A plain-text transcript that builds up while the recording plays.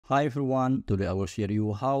Hi everyone, today I will share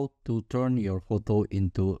you how to turn your photo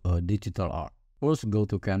into a digital art. First go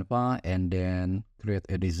to Canva and then create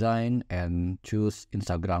a design and choose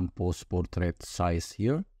Instagram post portrait size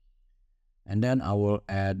here. And then I will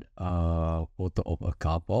add a photo of a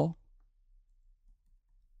couple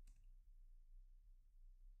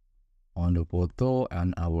on the photo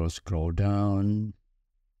and I will scroll down.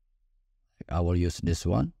 I will use this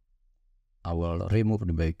one. I will remove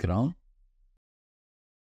the background.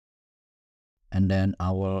 And then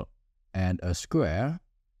I will add a square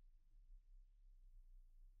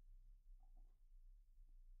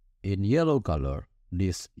in yellow color,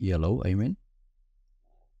 this yellow I mean.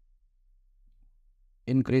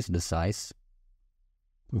 Increase the size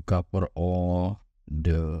to cover all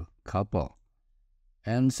the couple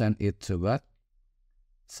and send it to back.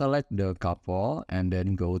 Select the couple and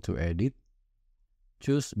then go to edit,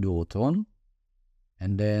 choose dual tone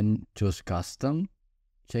and then choose custom,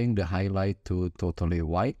 change the highlight to totally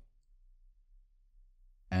white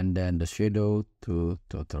and then the shadow to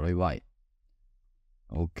totally white.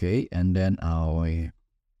 Okay, and then I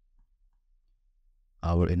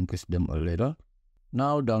will increase them a little.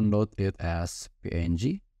 Now download it as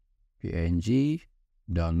PNG,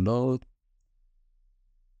 download,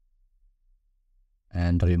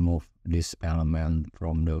 and remove this element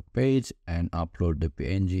from the page and upload the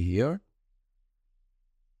PNG here.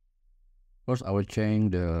 First, I will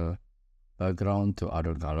change the background to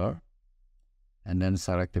other color and then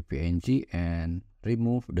select the PNG and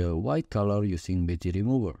remove the white color using BG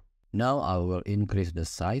remover. Now I will increase the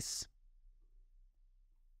size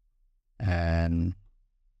and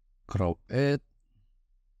crop it,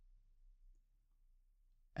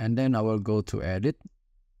 and then I will go to edit,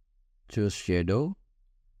 choose shadow,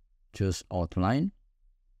 choose outline.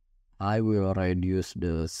 I will reduce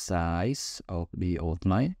the size of the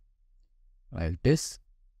outline like this,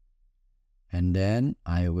 and then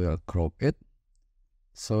I will crop it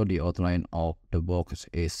so the outline of the box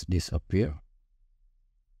is disappear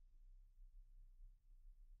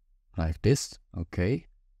like this. Okay,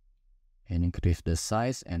 and increase the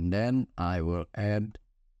size, and then I will add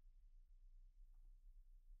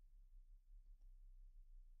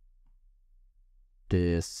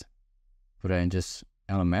this branches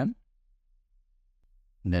element.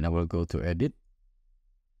 Then I will go to edit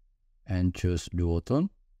and choose dual tone,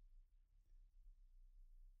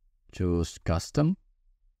 choose custom,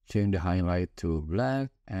 change the highlight to black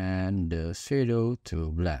and the shadow to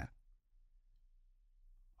black.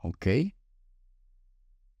 Okay,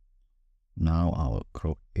 now I will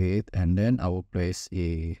crop it and then I will place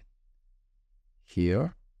it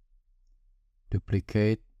here,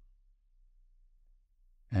 duplicate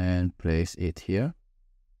and place it here,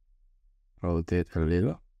 rotate a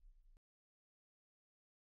little.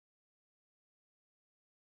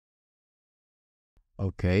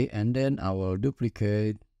 Okay, and then I will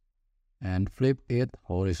duplicate and flip it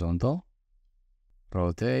horizontal,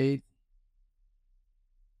 rotate,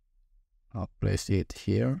 I'll place it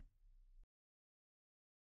here.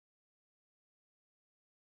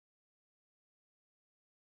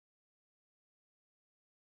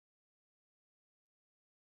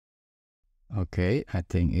 Okay, I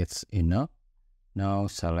think it's enough. Now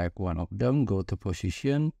select one of them, go to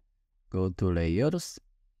position, go to layers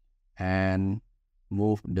and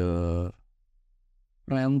move the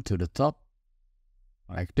frame to the top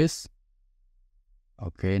like this.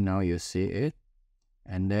 Okay, now you see it,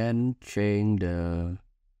 and then change the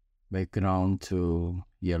background to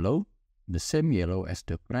yellow, the same yellow as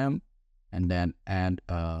the frame, and then add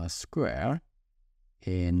a square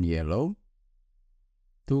in yellow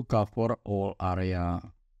to cover all area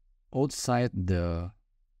outside the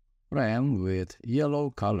frame with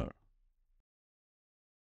yellow color.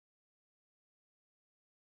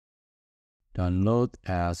 Download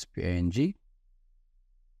as PNG.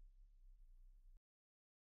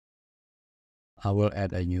 I will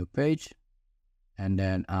add a new page and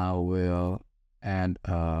then I will add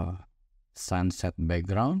a sunset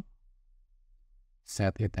background,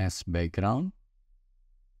 set it as background,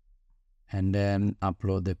 and then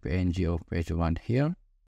upload the PNG of page 1 here.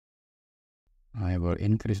 I will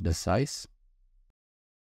increase the size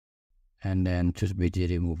and then choose BG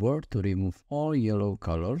remover to remove all yellow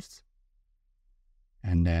colors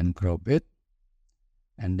and then crop it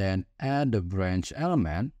and then add the branch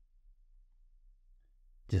element.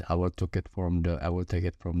 I will take it from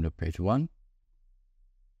the page 1,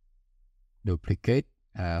 duplicate,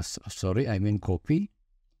 copy,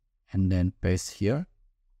 and then paste here.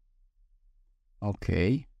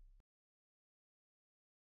 Okay.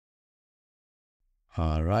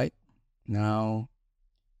 All right. Now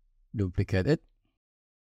duplicate it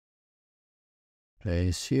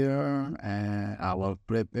place here, and I will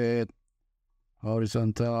flip it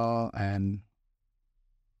horizontal and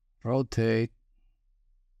rotate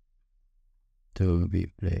to be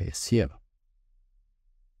placed here.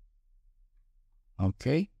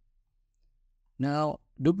 Okay. Now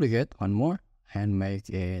duplicate one more and make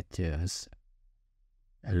it just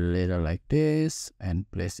a little like this and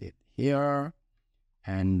place it here.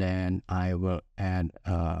 And then I will add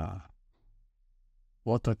a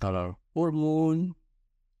watercolor full moon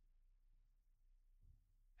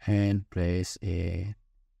and place it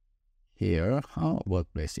here. How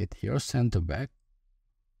about place it here, center back?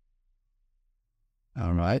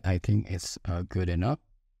 All right, I think it's good enough.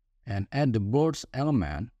 And add the birds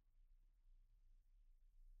element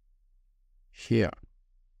here.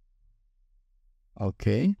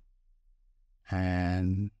 Okay,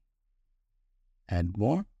 and add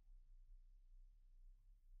more.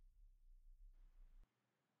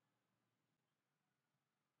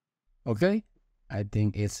 Okay, I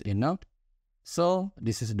think it's enough. So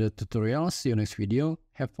this is the tutorial. See you next video.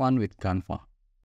 Have fun with Canva.